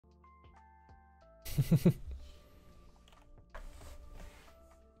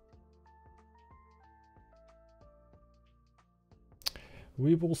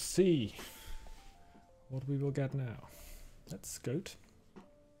We will see what we will get now. That's good.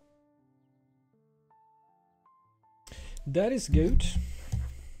 That is good.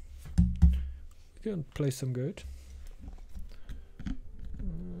 We can play some good.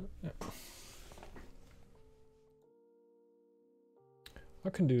 Yeah. I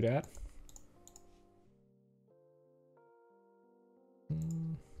can do that.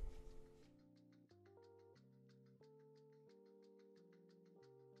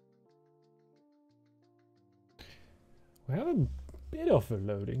 We have a bit of a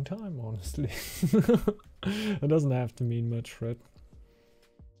loading time, honestly. It doesn't have to mean much, right?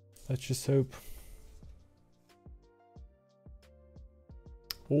 Let's just hope.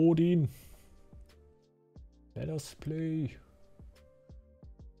 Odin, let us play,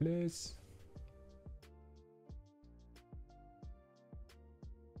 please.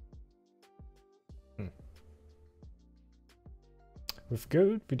 With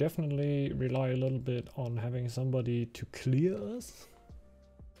gold, we definitely rely a little bit on having somebody to clear us.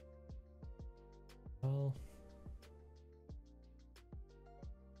 Well,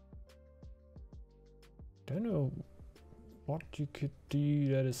 don't know what you could do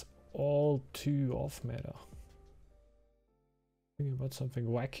that is all too off meta. Thinking about something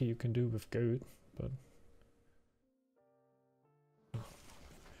wacky you can do with gold, but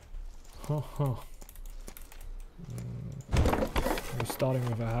we're starting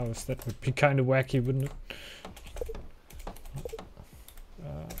with a house. That would be kind of wacky, wouldn't it?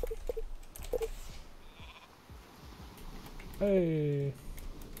 Hey,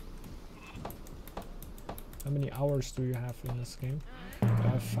 how many hours do you have in this game? I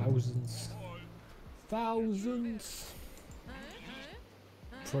have thousands. Thousands!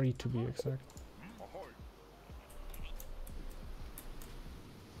 3 to be exact.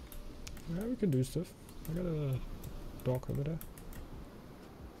 Yeah, we can do stuff. I got a dog over there.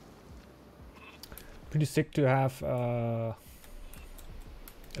 Pretty sick to have a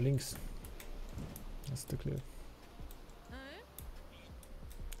lynx. That's the clear.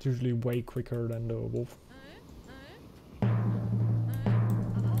 It's usually way quicker than the wolf.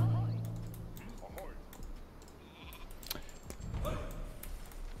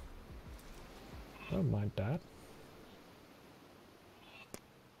 I don't mind that.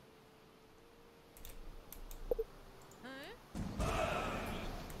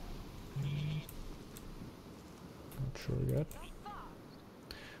 Not sure yet.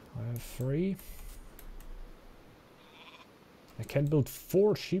 I have 3. I can build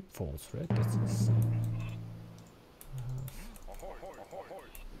 4 sheepfolds, right? That's insane.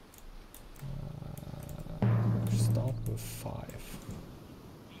 Start with 5.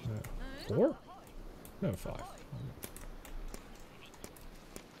 No, 4? No, 5.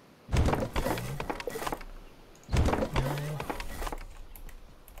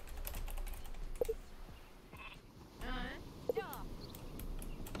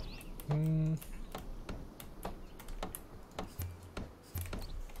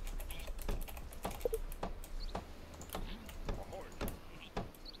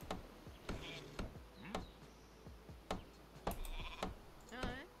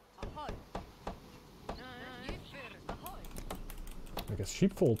 I guess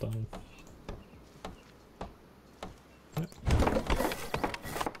sheepfold down. Yeah.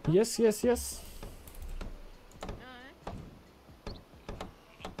 Yes, yes, yes.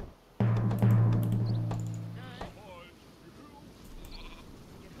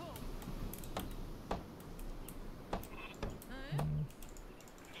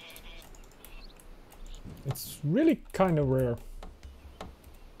 It's really kind of rare.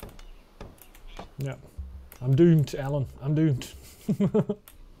 Yeah. I'm doomed, Alan. I'm doomed.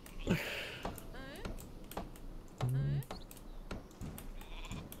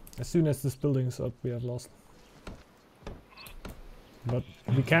 As soon as this building is up, we have lost. But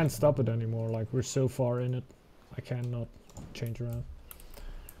we can't stop it anymore, like we're so far in it. I cannot change around.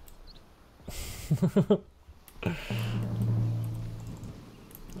 Oh,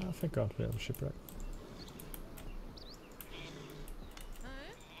 thank God we have a shipwreck.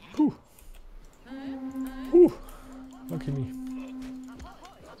 Whew. Whew. Lucky me.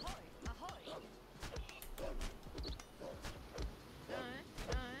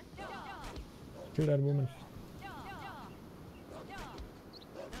 Kill that woman.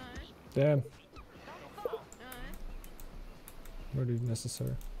 Damn. Really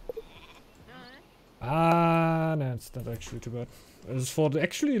necessary. Ah, no, it's not actually too bad. It's for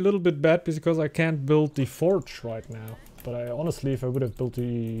actually a little bit bad because I can't build the forge right now. But I honestly, if I would have built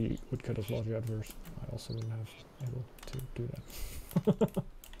the woodcutter's lodge at first, I also wouldn't have able to do that.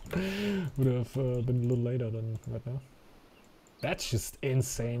 Would have been a little later than right now. That's just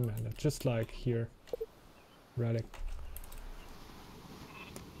insane, man. It's just like here. Relic.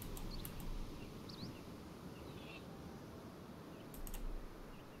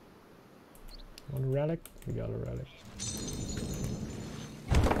 Want a relic? We got a relic.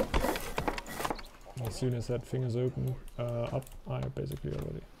 As soon as that thing is open, up, I basically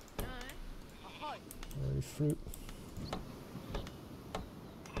already fruit.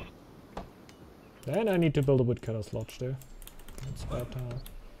 Then I need to build a woodcutter's lodge there. It's about time.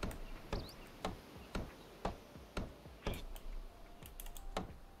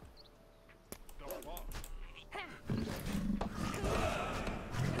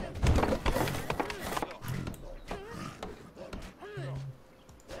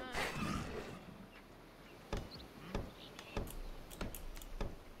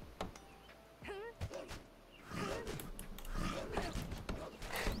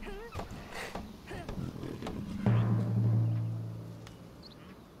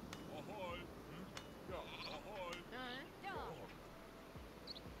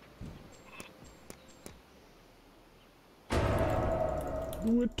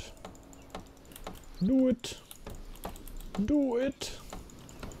 Do it. Do it. Do it.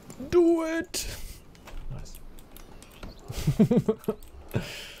 Do it. Nice.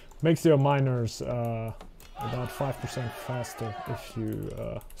 Makes your miners about 5% faster if you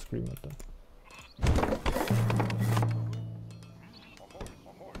scream at them.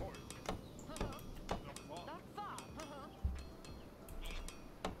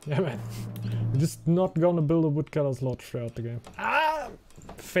 Yeah, man. I'm just not gonna build a woodcutter's lodge throughout the game. Ah!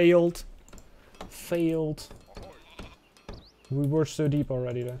 Failed. Failed. We were so deep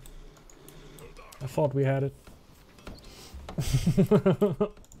already there. I thought we had it.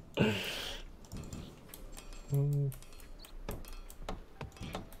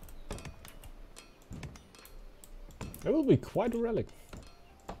 It will be quite a relic.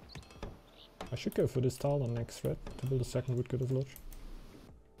 I should go for this tile on next thread to build a second woodcutter's lodge.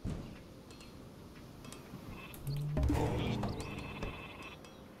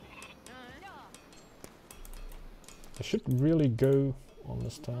 I should really go on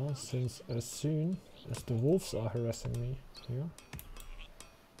this tile, since as soon as the wolves are harassing me here,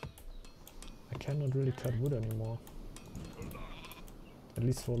 I cannot really cut wood anymore. At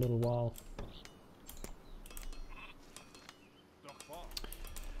least for a little while.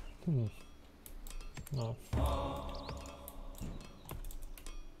 No.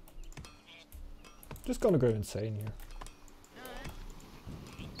 Just gonna go insane here.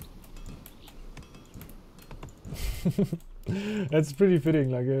 That's pretty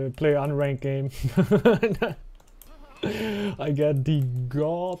fitting, like play unranked game. I get the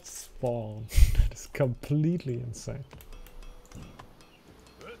god spawn. That is completely insane.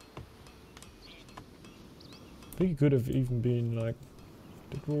 I think it could have even been like,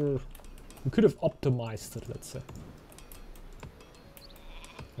 we could have optimized it, let's say.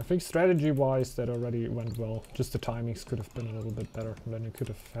 I think strategy-wise that already went well. Just the timings could have been a little bit better, and then you could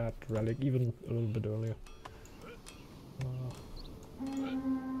have had relic even a little bit earlier.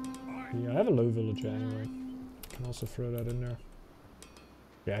 Yeah, I have a low villager anyway. Can also throw that in there.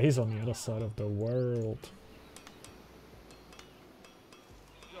 Yeah, he's on the other side of the world.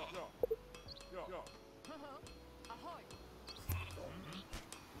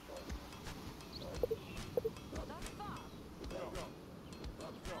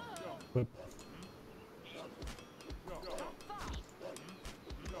 But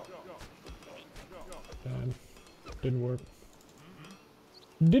damn, didn't work.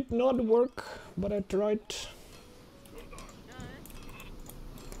 Did not work, but I tried.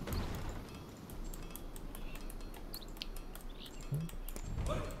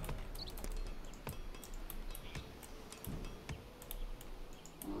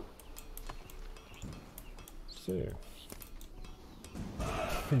 So,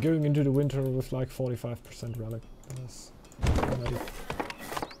 going into the winter with like 45% relic. That's ready.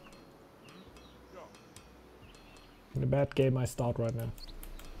 In a bad game I start right now.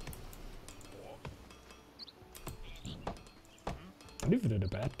 Not even in a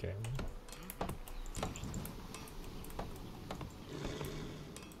bad game.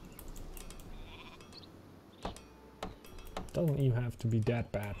 Doesn't even have to be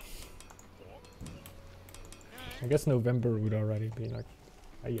that bad. I guess November would already be like,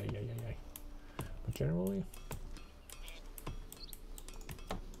 ay. But generally,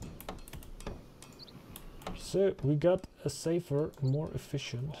 so we got a safer, more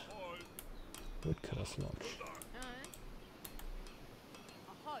efficient woodcutter's lodge.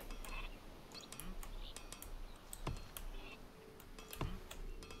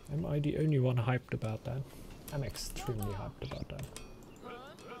 Am I the only one hyped about that? I'm extremely hyped about that.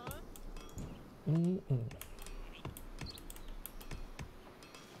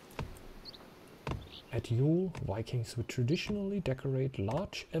 At Yule, Vikings would traditionally decorate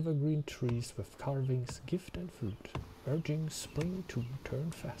large evergreen trees with carvings, gift and food, urging spring to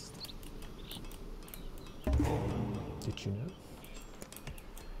return fast. Did you know?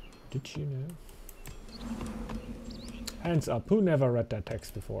 Did you know? Hands up, who never read that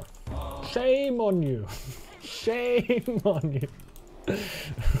text before? Shame on you! Shame on you!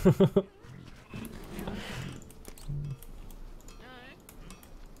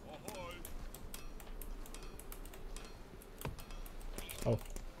 Oh.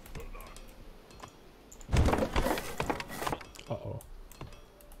 Uh-oh.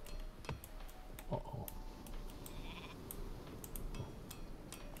 Uh-oh.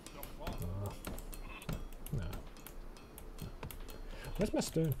 No. Where's my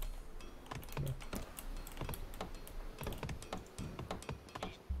stone? No.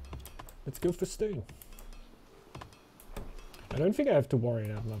 Let's go for stone. I don't think I have to worry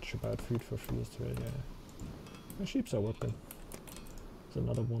that much about food for fields really. My sheeps are working. There's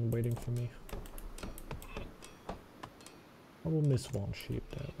another one waiting for me. I will miss one sheep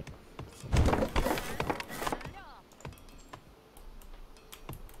there, but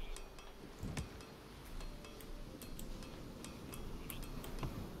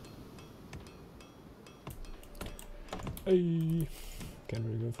hey, can't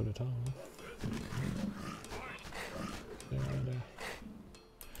really go for the town. Stay out of there.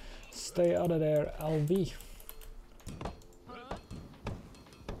 Stay out of there, LV.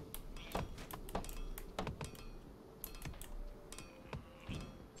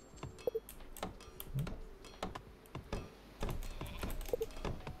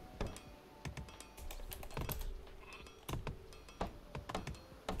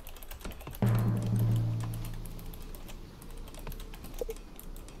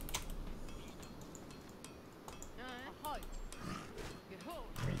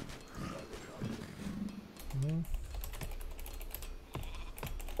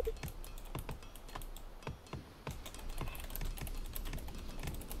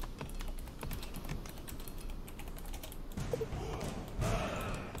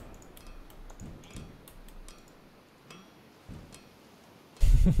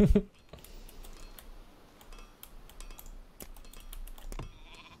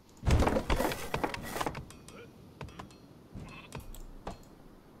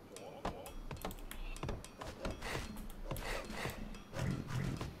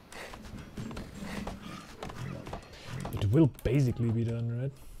 It will basically be done,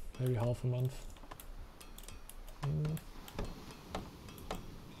 right? Maybe half a month.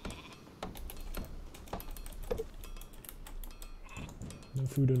 No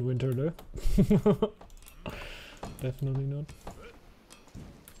food in winter though. Definitely not.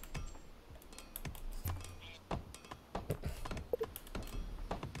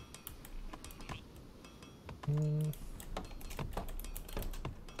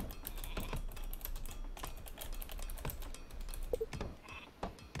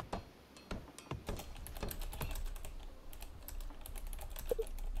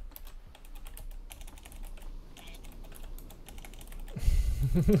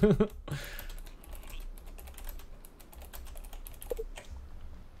 It's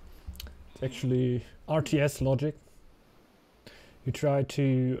actually RTS logic. You try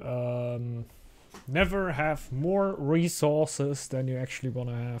to never have more resources than you actually want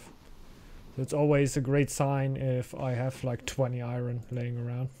to have. So it's always a great sign if I have like 20 iron laying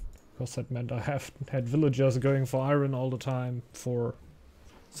around, because that meant I had villagers going for iron all the time for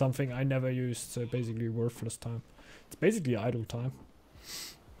something I never used, so basically worthless time. It's basically idle time.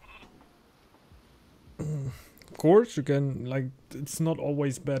 Of course, you can, like, it's not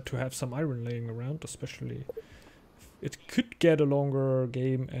always bad to have some iron laying around, especially if it could get a longer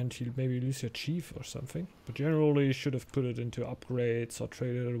game and you'll maybe lose your chief or something. But generally, you should have put it into upgrades or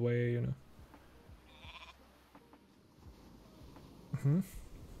traded it away, you know.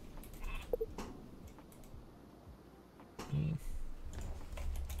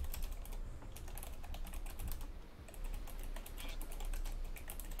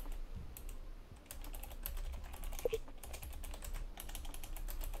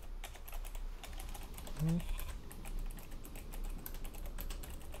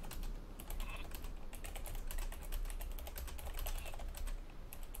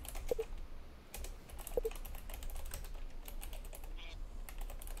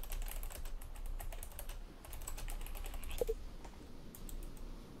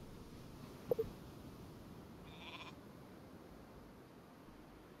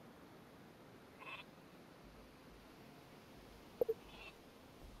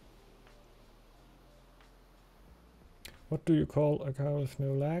 What do you call a cow with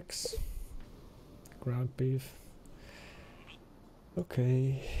no legs? Ground beef.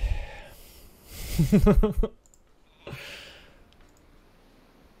 Okay.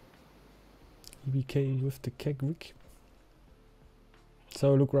 EBK with the keg week.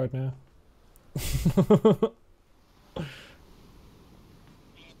 So look right now.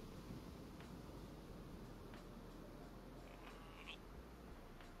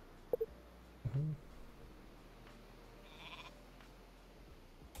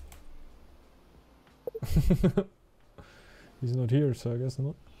 He's not here, so I guess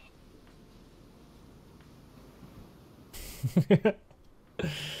not.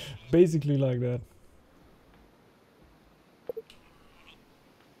 Basically like that.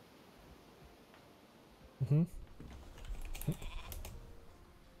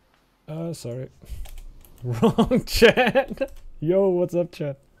 Sorry. Wrong chat. Yo, what's up,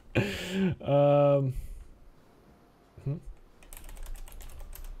 chat?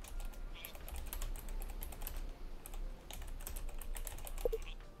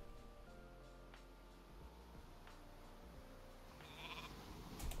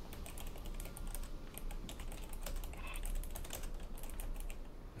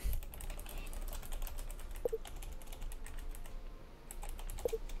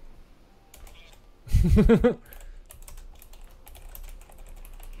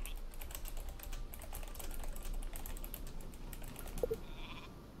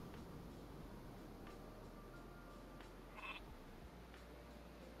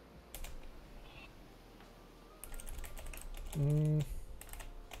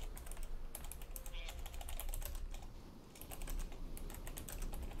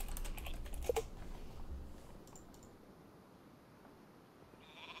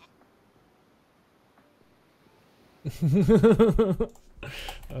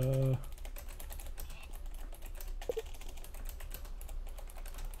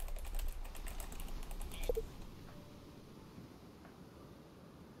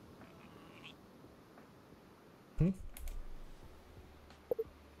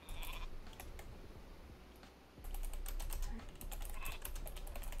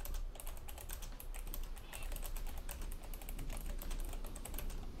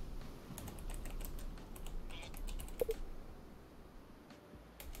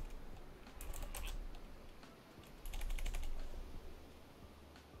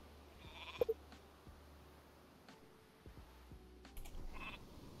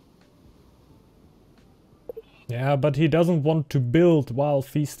 Yeah, but he doesn't want to build while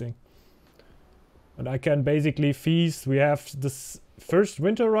feasting. And I can basically feast. We have this first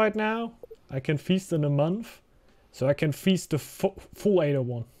winter right now. I can feast in a month. So I can feast the full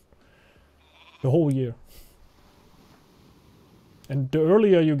 801. The whole year. And the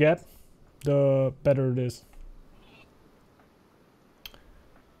earlier you get, the better it is.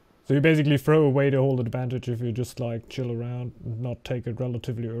 So you basically throw away the whole advantage if you just like chill around and not take it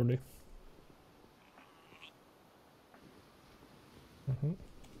relatively early.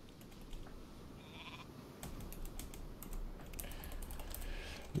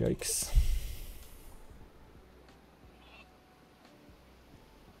 Yikes.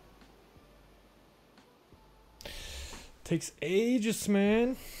 Takes ages,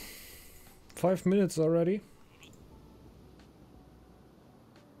 man. 5 minutes already.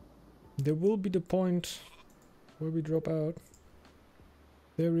 There will be the point where we drop out.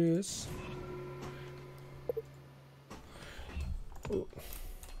 There he is. Oh.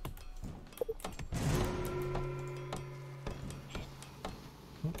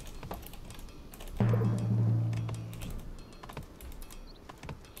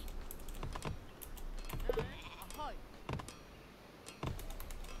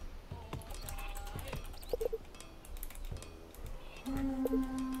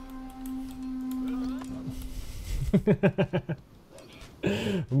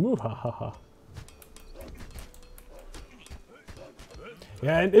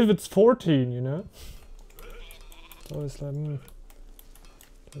 Yeah, and if it's 14, you know, it's always like,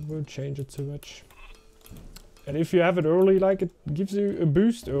 that won't change it too much. And if you have it early, like it gives you a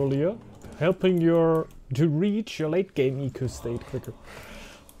boost earlier, helping to reach your late game eco state quicker.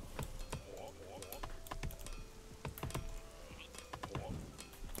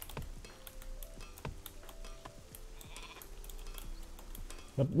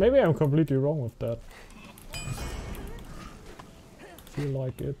 But maybe I'm completely wrong with that. I feel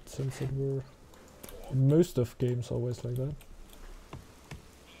like it, since it were in most of games always like that.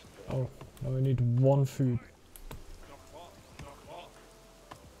 Oh, now I need one food.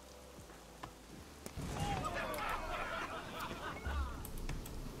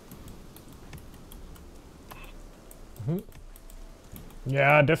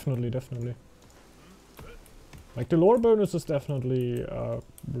 Yeah, definitely, definitely. Like the lore bonus is definitely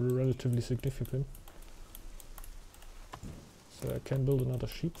relatively significant. So I can build another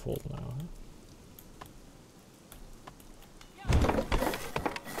sheepfold now, huh?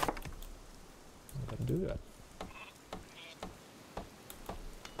 I can do that.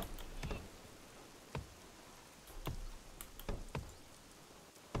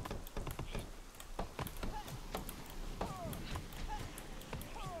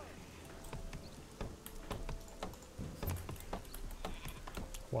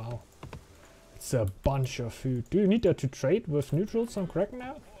 Wow. It's a bunch of food. Do you need that to trade with neutrals on Kraken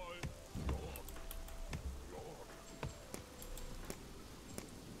now?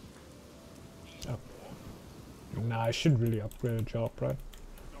 Oh. Nah, I should really upgrade a job, right?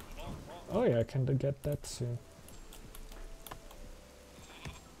 Oh yeah, I can get that soon.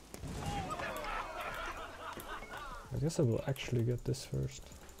 I guess I will actually get this first.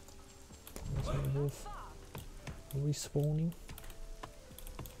 There's my wolf respawning.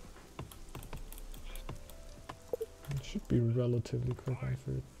 It should be relatively quick on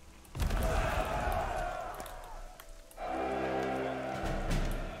food.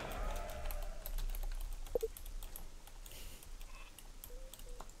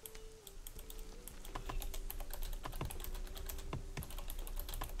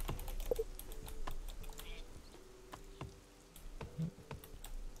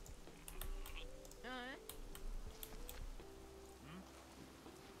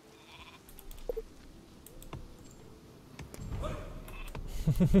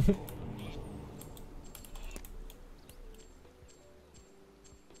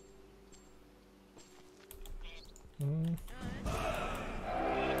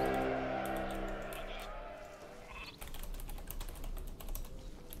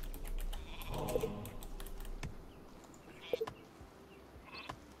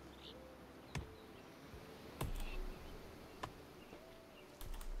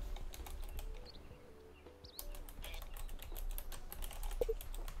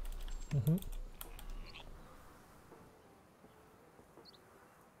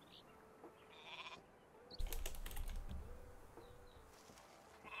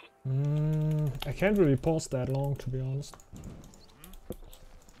 I can't really pause that long, to be honest.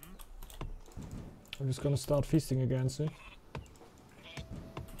 I'm just gonna start feasting again soon.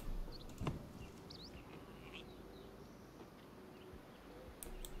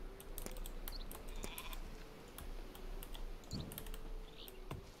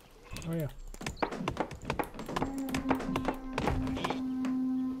 Oh yeah.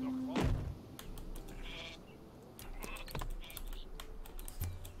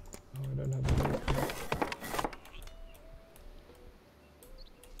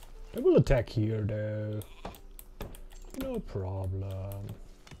 They will attack here though. No problem.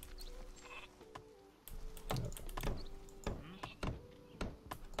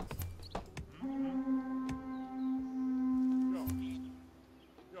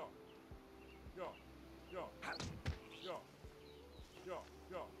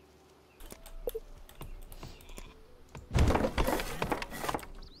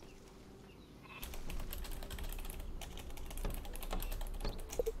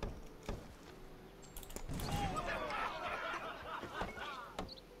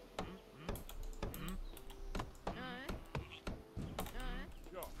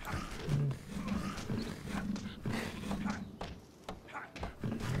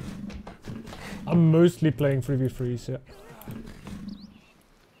 I'm mostly playing 3v3s, yeah.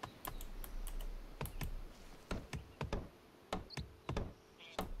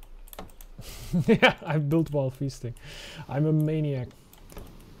 Yeah, I built while feasting. I'm a maniac.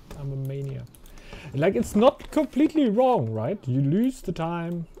 I'm a maniac. Like, it's not completely wrong, right? You lose the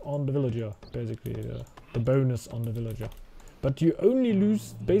time on the villager, basically, the bonus on the villager. But you only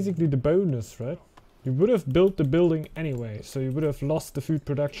lose basically the bonus, right? You would have built the building anyway, so you would have lost the food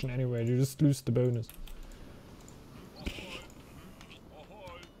production anyway. You just lose the bonus.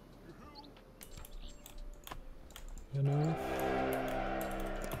 You know?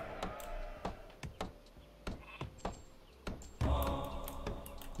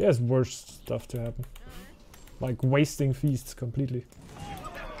 There's worse stuff to happen. Like wasting feasts completely.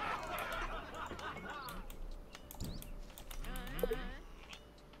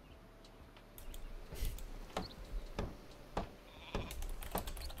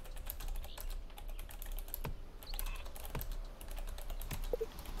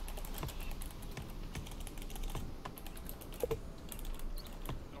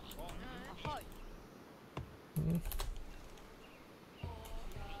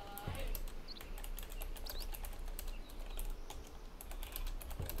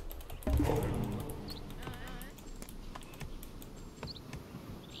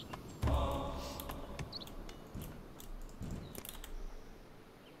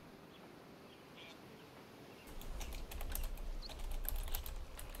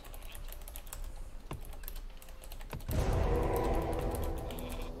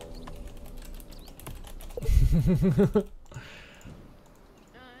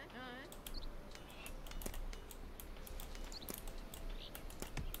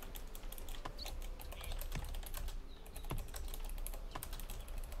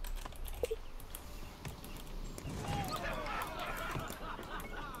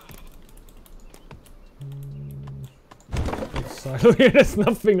 Silo here, there's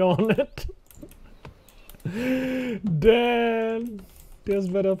nothing on it. Damn, there's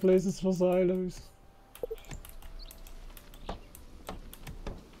better places for silos.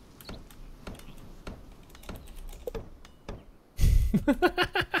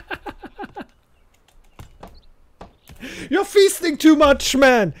 You're feasting too much,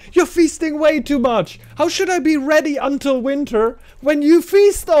 man! You're feasting way too much! How should I be ready until winter when you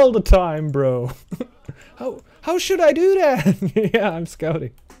feast all the time, bro? How should I do that? Yeah, I'm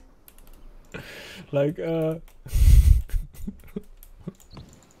scouting. Like,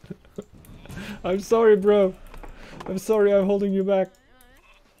 I'm sorry, bro. I'm sorry I'm holding you back.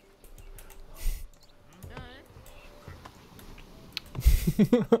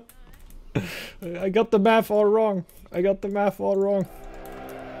 I got the math all wrong. I got the math all wrong.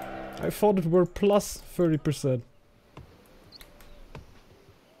 I thought it were plus 30%.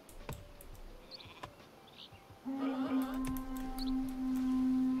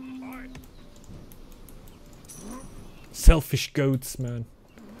 Selfish goats, man.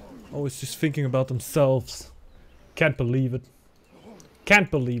 Always just thinking about themselves. Can't believe it. Can't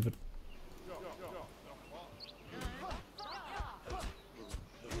believe it.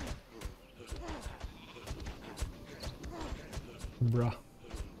 Bruh.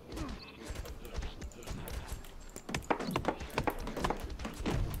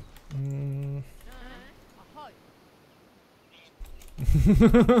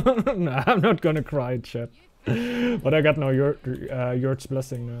 Nah, I'm not gonna cry, chat. But I got no Yurt's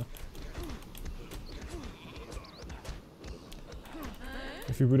blessing now.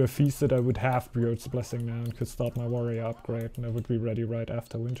 If you would have feasted, I would have Yurt's blessing now and could start my warrior upgrade, and I would be ready right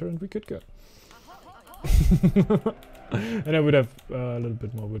after winter, and we could go. And I would have a little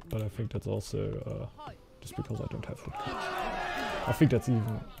bit more wood, but I think that's also just because I don't have wood. I think that's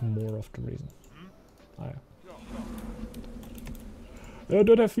even more of the reason. Ah, yeah. I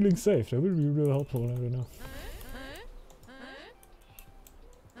don't have feeling safe. That would be real helpful. I don't know.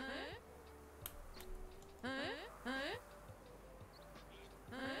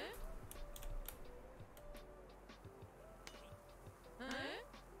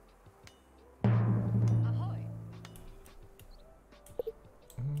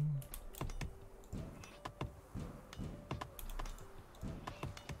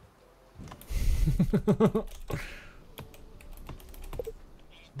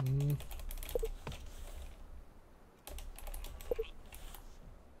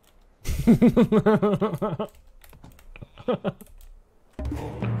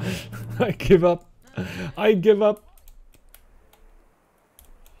 I give up. I give up.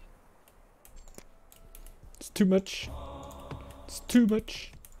 It's too much. It's too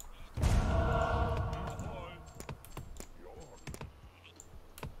much.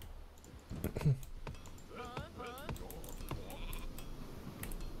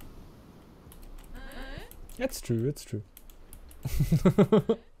 It's true, it's true.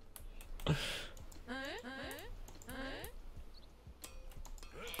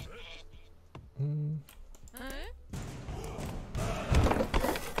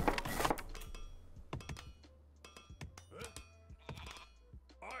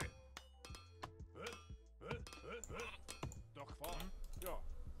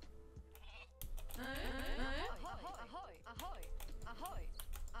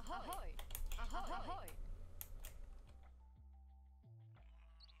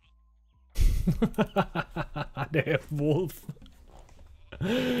 They have wolf.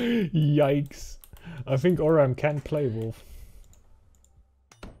 Yikes. I think Oram can play wolf.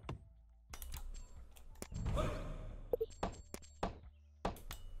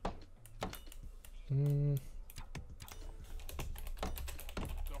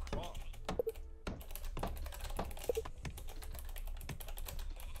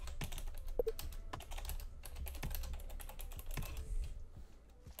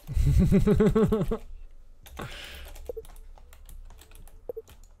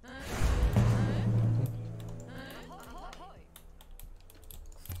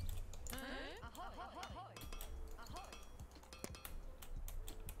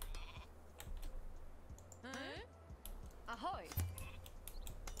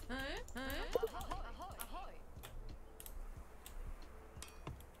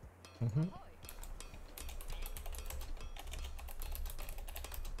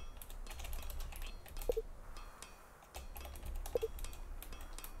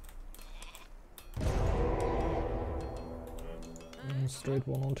 straight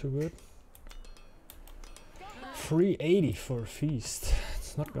one onto it. 380 for a feast.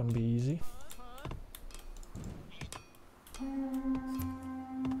 It's not gonna be easy.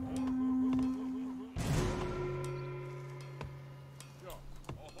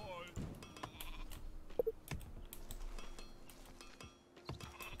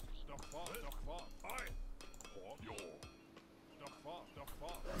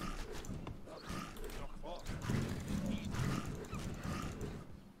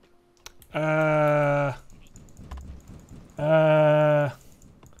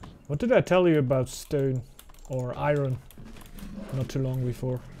 What did I tell you about stone or iron not too long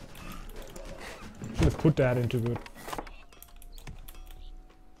before? Should have put that into wood.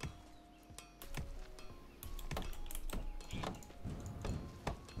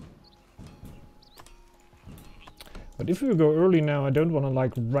 But if we go early now, I don't want to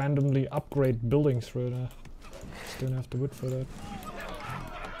like randomly upgrade buildings for it. Just don't have the wood for that.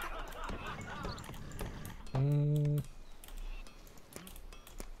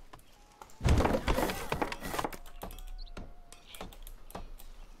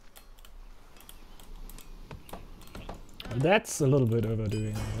 That's a little bit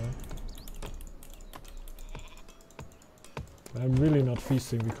overdoing it. I'm really not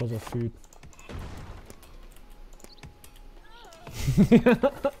feasting because of food.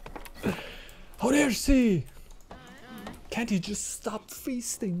 How dare she? Can't you just stop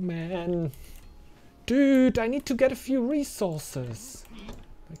feasting, man? Dude, I need to get a few resources.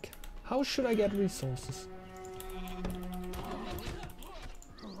 Like, how should I get resources?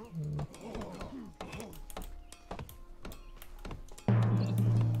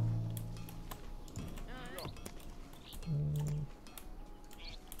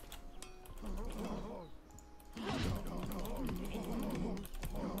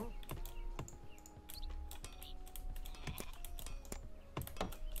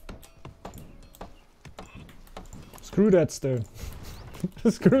 Screw that stone.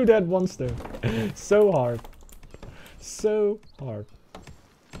 Screw that one stone. So hard. So hard.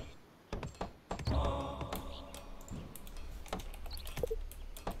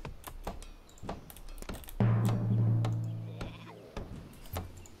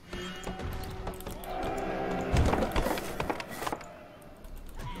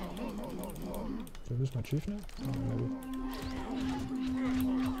 Did I lose my chief now? Oh, maybe.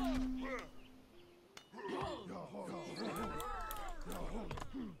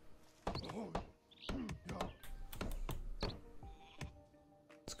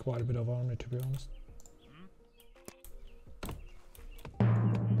 Quite a bit of army, to be honest.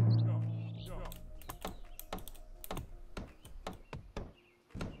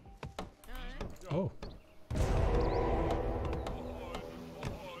 Oh.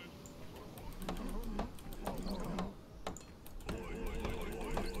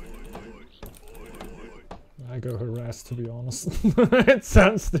 I go harass, to be honest. It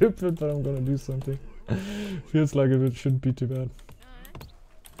sounds stupid, but I'm gonna do something. Feels like it shouldn't be too bad.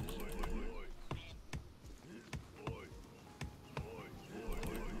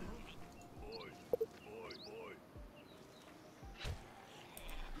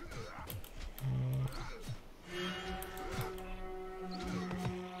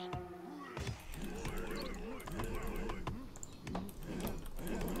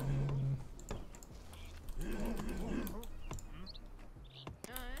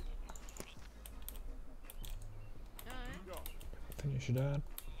 You should add.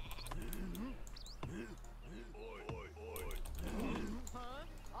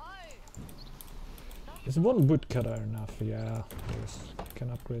 Is one woodcutter enough? Yeah, yes. Can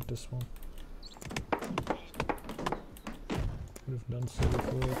upgrade this one. Could have done so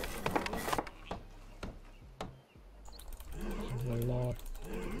before. There's a lot.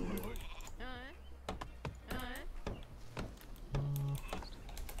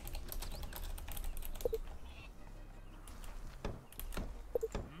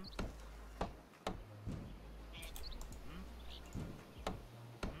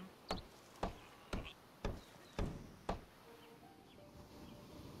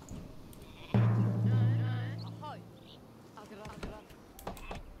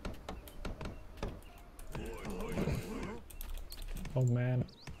 Oh man.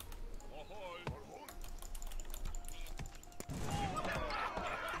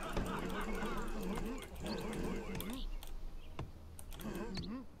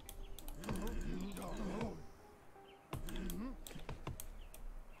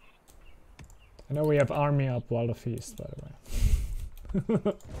 I know we have army up while the feast, by the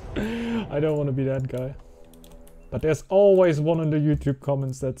way. I don't want to be that guy. But there's always one in the YouTube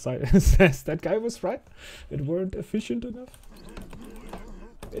comments that says that guy was right. It weren't efficient enough.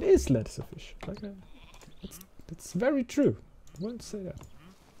 It is less efficient. Like, it's very true. I won't say that.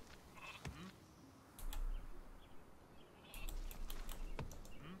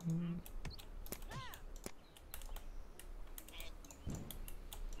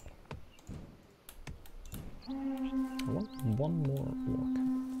 I want one more orc.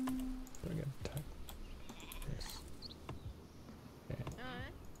 Do I get attacked? Yes. Okay.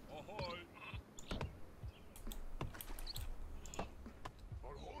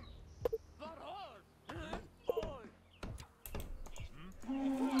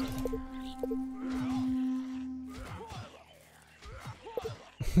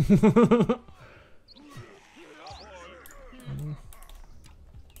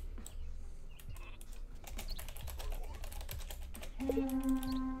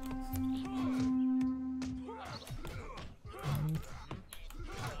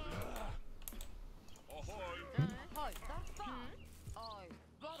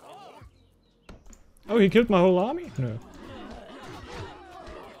 Oh, he killed my whole army? No.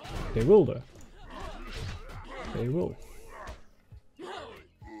 They will though. They will.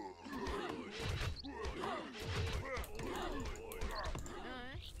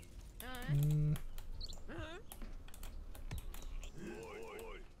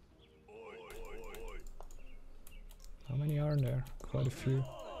 How many are there? Quite a few.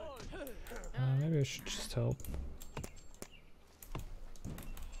 Maybe I should just help.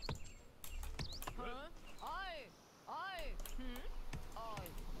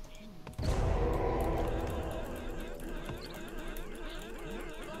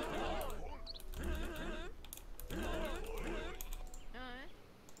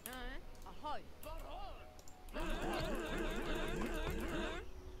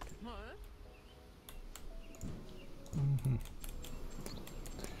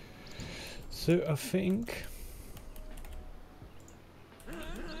 So I think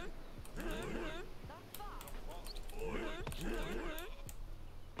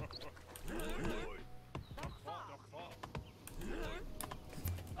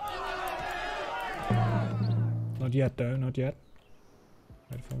not yet though, not yet.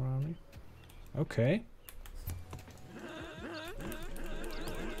 Wait for my army. Okay.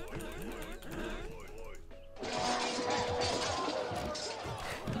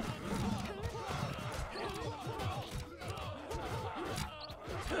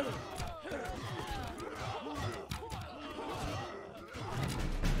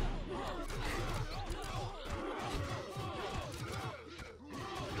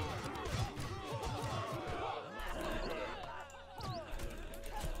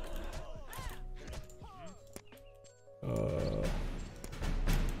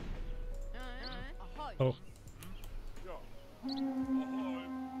 Oh.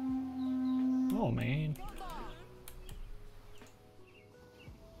 Oh man.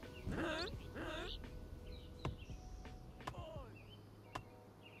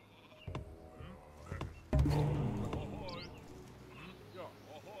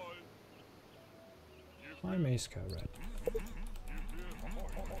 My mace got red.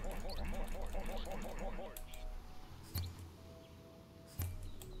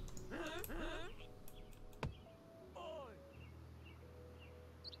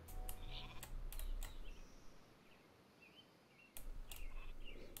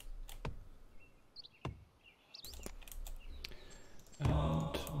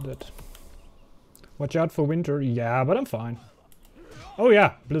 That. Watch out for winter. Yeah, but I'm fine. Oh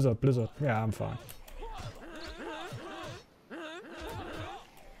yeah, blizzard. Yeah, I'm fine.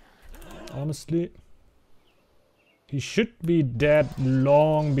 Honestly, he should be dead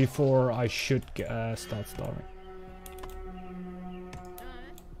long before I should start starving.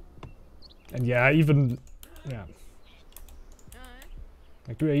 And yeah, yeah.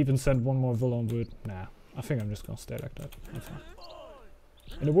 Like, do I even send one more villain wood? Nah, I think I'm just gonna stay like that. I'm fine.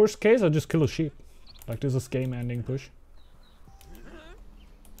 In the worst case, I'll just kill a sheep. Like, this is game ending push.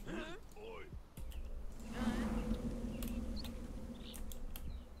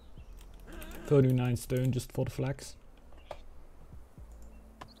 39 stone just for the flags.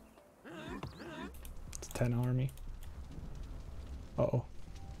 It's 10 army. Uh-oh.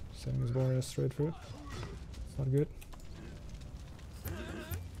 Sending his warriors straight through. It's not good.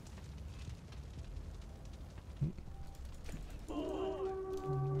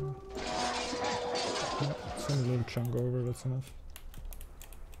 Send a little chunk over, that's enough.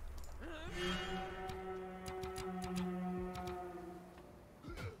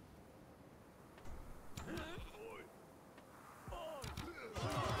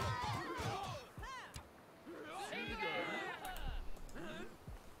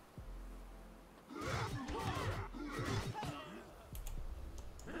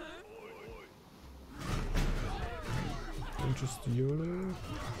 just YOLO.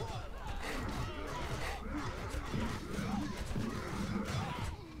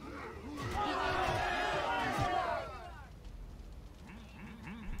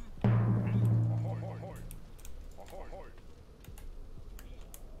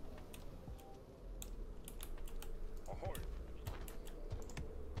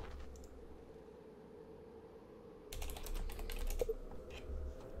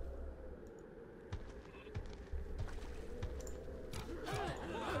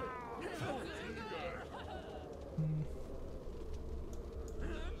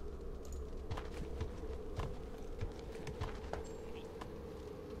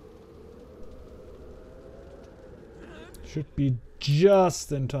 Should be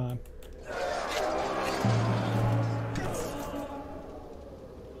just in time.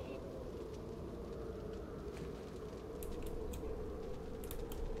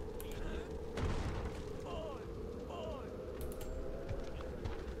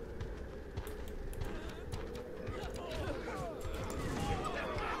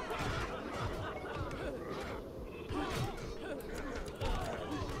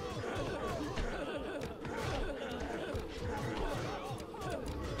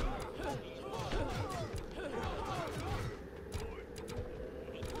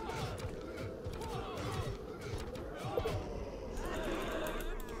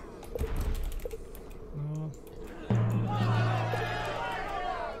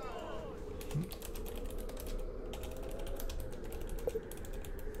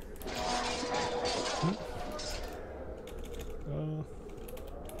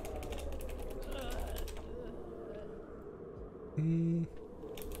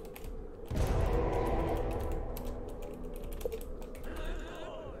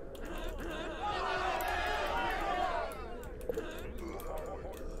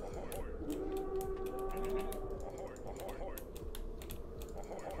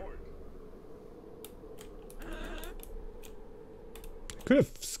 Could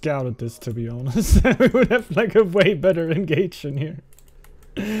have scouted this, to be honest. We would have like a way better engagement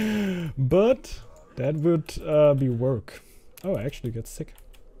here. But that would be work. Oh, I actually get sick.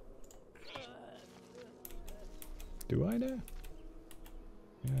 Do I there?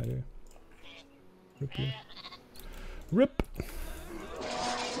 Yeah, I do. Rip you. Rip!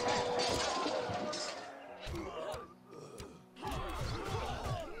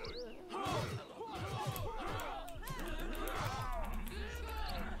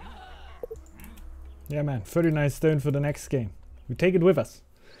 Yeah, man, 39 stone for the next game. We take it with us.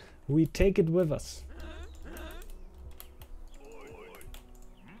 We take it with us.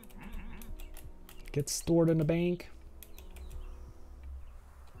 Get stored in the bank.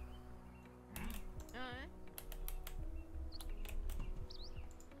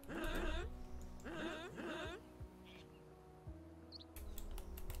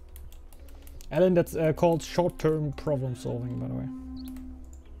 Alan, that's called short-term problem solving, by the way.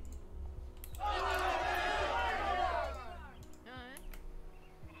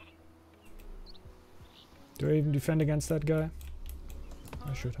 Do I even defend against that guy?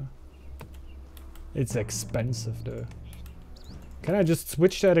 I should, huh? It's expensive, though. Can I just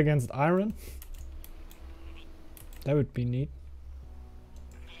switch that against iron? That would be neat.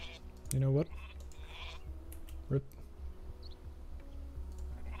 You know what? Rip.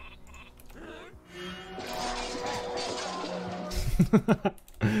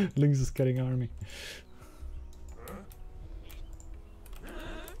 Lynx is getting army.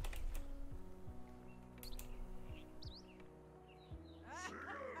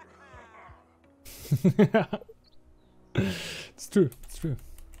 It's true, it's true.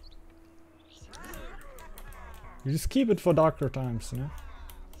 You just keep it for darker times, you know?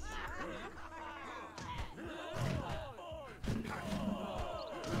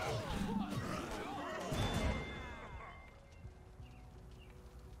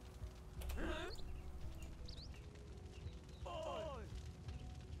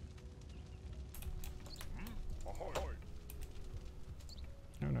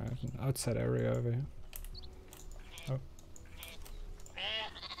 Oh no, there's an outside area over here. Oh.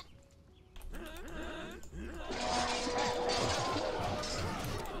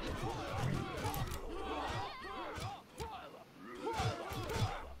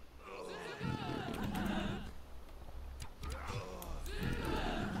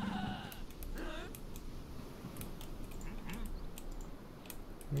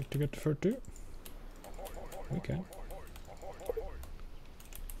 Need to get to fur too? Okay.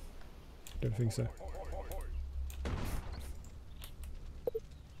 Don't think so.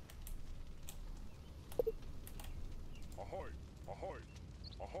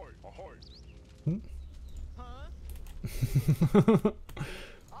 Hmm?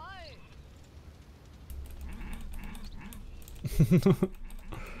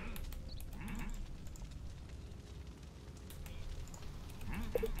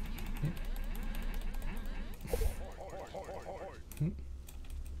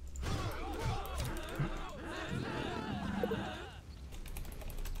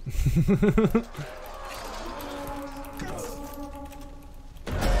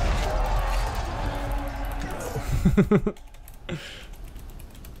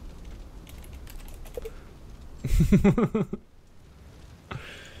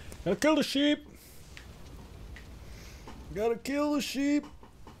 Gotta kill the sheep. Gotta kill the sheep.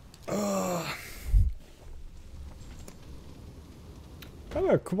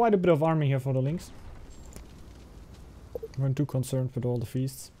 Got quite a bit of army here for the Lynx. Weren't too concerned with all the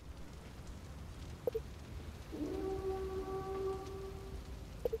feasts.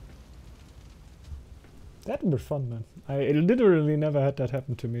 That would be fun, man. I literally never had that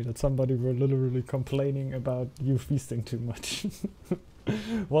happen to me, that somebody were literally complaining about you feasting too much.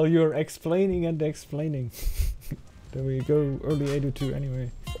 While you're explaining and explaining. There we go, early 82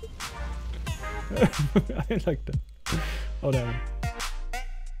 anyway. I like that. Oh damn.